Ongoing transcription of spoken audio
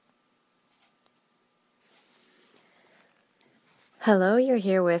Hello, you're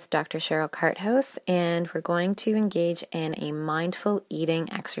here with Dr. Cheryl Carthouse, and we're going to engage in a mindful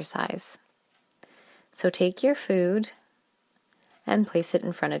eating exercise. So take your food and place it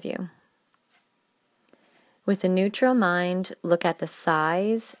in front of you. With a neutral mind, look at the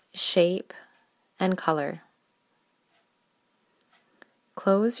size, shape, and color.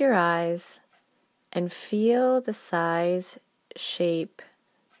 Close your eyes and feel the size, shape,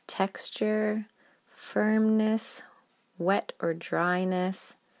 texture, firmness, wet or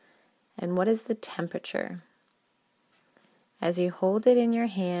dryness, and what is the temperature? As you hold it in your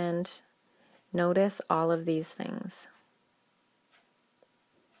hand, notice all of these things.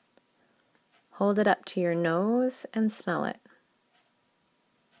 Hold it up to your nose and smell it.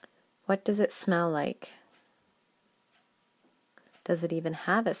 What does it smell like? Does it even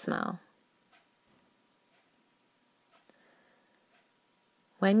have a smell?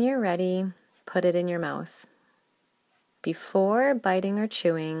 When you're ready, put it in your mouth. Before biting or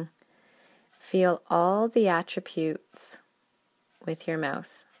chewing, feel all the attributes with your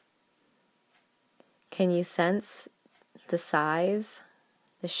mouth. Can you sense the size,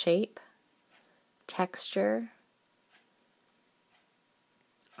 the shape, texture?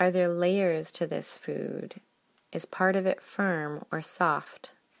 Are there layers to this food? Is part of it firm or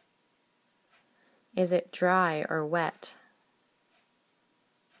soft? Is it dry or wet?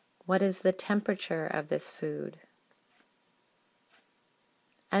 What is the temperature of this food?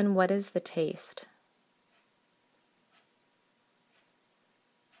 And what is the taste?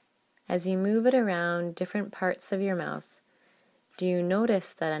 As you move it around different parts of your mouth, do you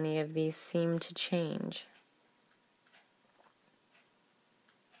notice that any of these seem to change?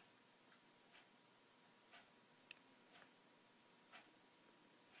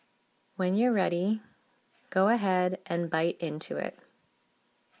 When you're ready, go ahead and bite into it.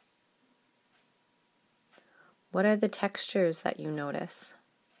 What are the textures that you notice?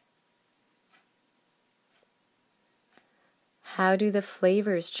 How do the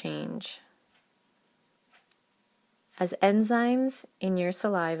flavors change? As enzymes in your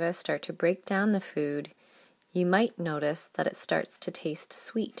saliva start to break down the food, you might notice that it starts to taste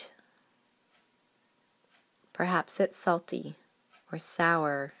sweet. Perhaps it's salty, or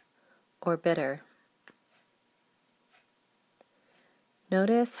sour, or bitter.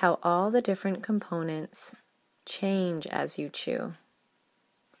 Notice how all the different components change as you chew.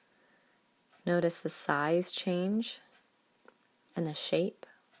 Notice the size change and the shape.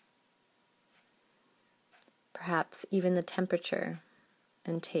 Perhaps even the temperature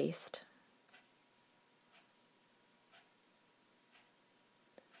and taste.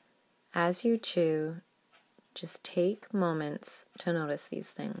 As you chew, just take moments to notice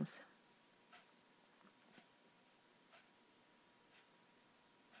these things.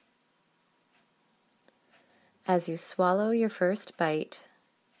 As you swallow your first bite,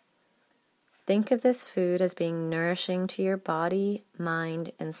 think of this food as being nourishing to your body,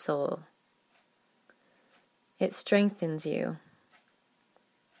 mind, and soul. It strengthens you.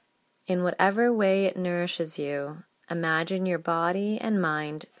 In whatever way it nourishes you, imagine your body and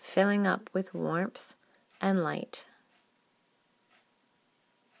mind filling up with warmth and light.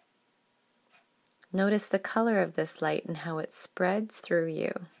 Notice the color of this light and how it spreads through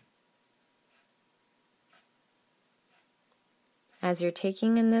you. As you're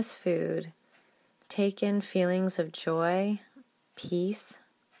taking in this food, take in feelings of joy, peace,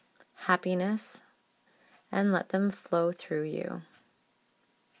 happiness, and let them flow through you.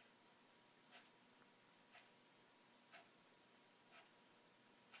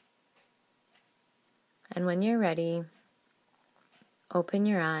 And when you're ready, open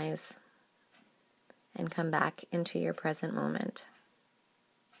your eyes and come back into your present moment.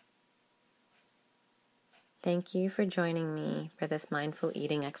 Thank you for joining me for this mindful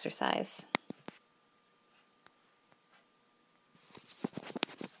eating exercise.